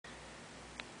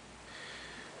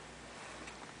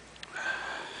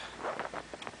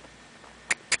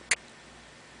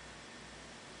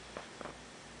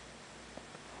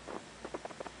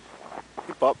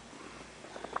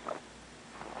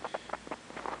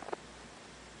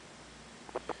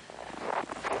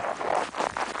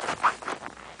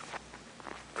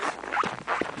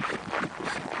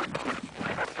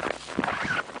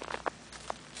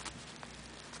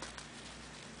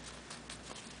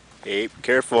Hey,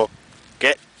 careful.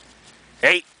 Get.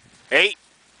 Hey. Hey.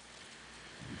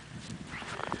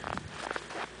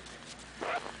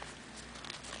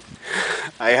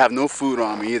 I have no food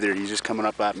on me either. He's just coming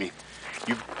up at me.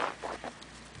 You.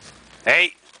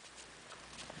 Hey.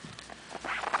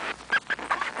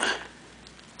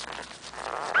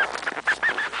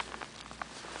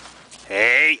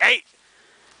 Hey. Hey.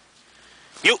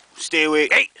 You stay away.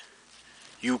 Hey.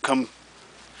 You come.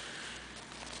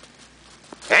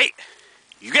 Hey.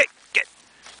 You get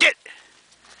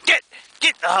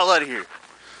the hell out of here.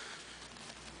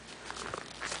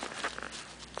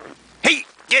 Hey,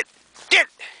 get,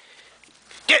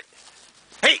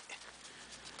 hey,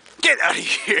 get out of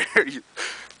here.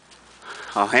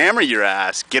 I'll hammer your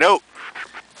ass. Get out.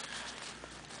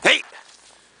 Hey,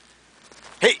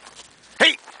 hey,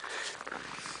 hey.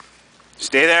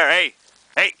 Stay there. Hey,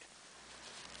 hey.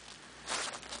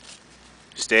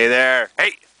 Stay there.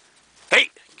 Hey, hey.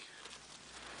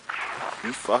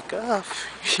 You fuck off.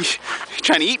 You're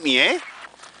trying to eat me, eh?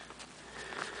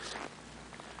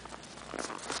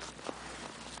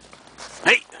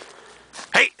 Hey!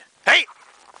 Hey! Hey!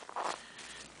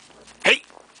 Hey! Hey!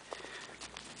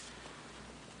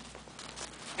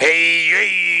 Hey!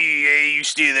 Hey! You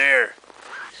stay there.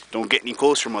 Don't get any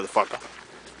closer, motherfucker.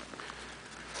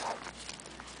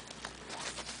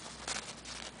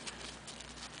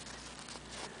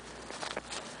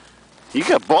 You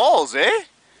got balls, eh?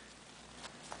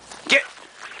 Get!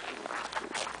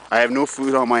 I have no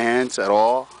food on my hands at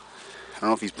all. I don't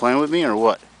know if he's playing with me or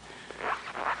what.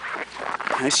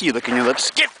 I see you licking your lips.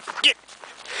 Get!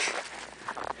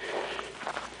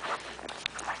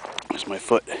 There's my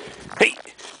foot. Hey!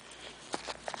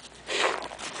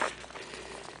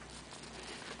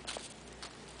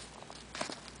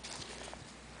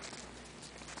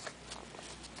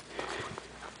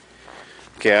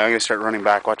 Okay, I'm gonna start running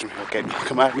back. Watch him. Okay,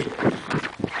 come at me.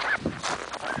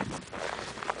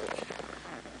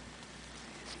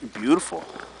 Beautiful.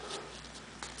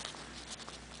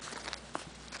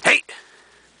 Hey!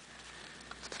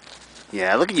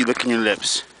 Yeah, look at you licking your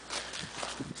lips.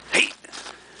 Hey!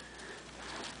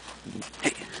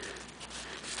 Hey!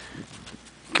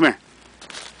 Come here.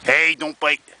 Hey, don't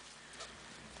bite.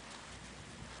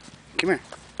 Come here.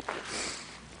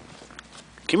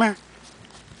 Come here.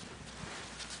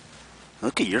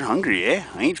 Look at you, you're hungry, eh?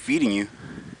 I ain't feeding you.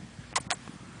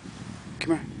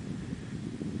 Come here.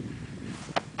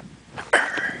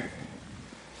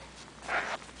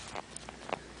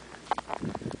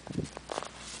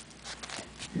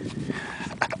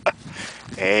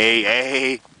 Hey,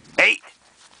 hey, hey!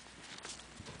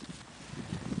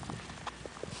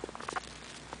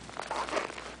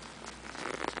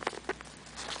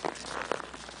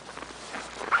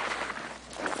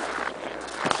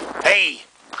 Hey!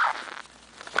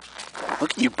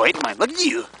 Look at you biting mine. Look at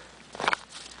you!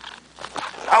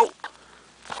 Ow!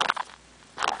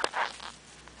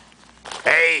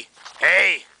 Hey!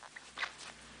 Hey!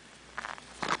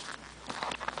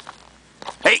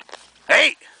 Hey!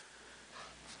 Hey!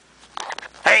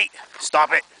 Hey!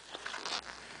 Stop it!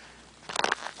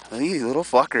 Look at you, little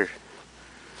fucker.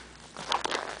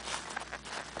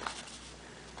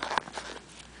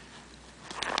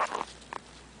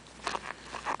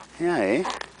 Yeah, eh? You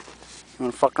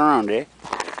wanna fuck around, eh?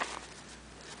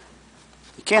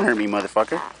 You can't hurt me,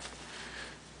 motherfucker.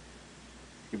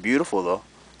 You're beautiful, though.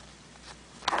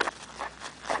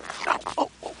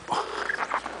 Oh.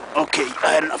 Okay,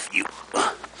 I had enough of you.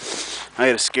 I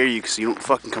gotta scare you so you don't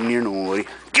fucking come near nobody.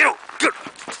 Get out!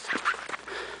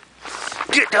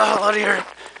 Get the hell out of here!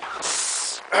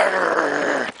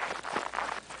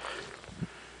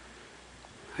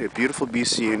 Hey, beautiful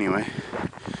BC anyway.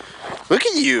 Look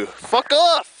at you! Fuck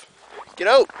off! Get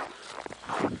out!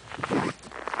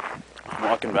 I'm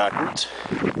walking backwards.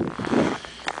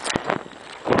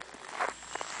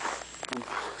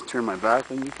 Turn my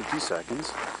back on you for 2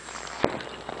 seconds.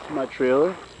 My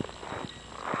trailer.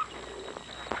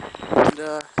 And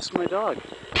this is my dog.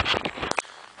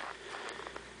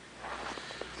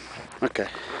 Okay.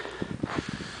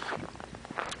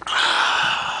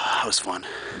 That was fun.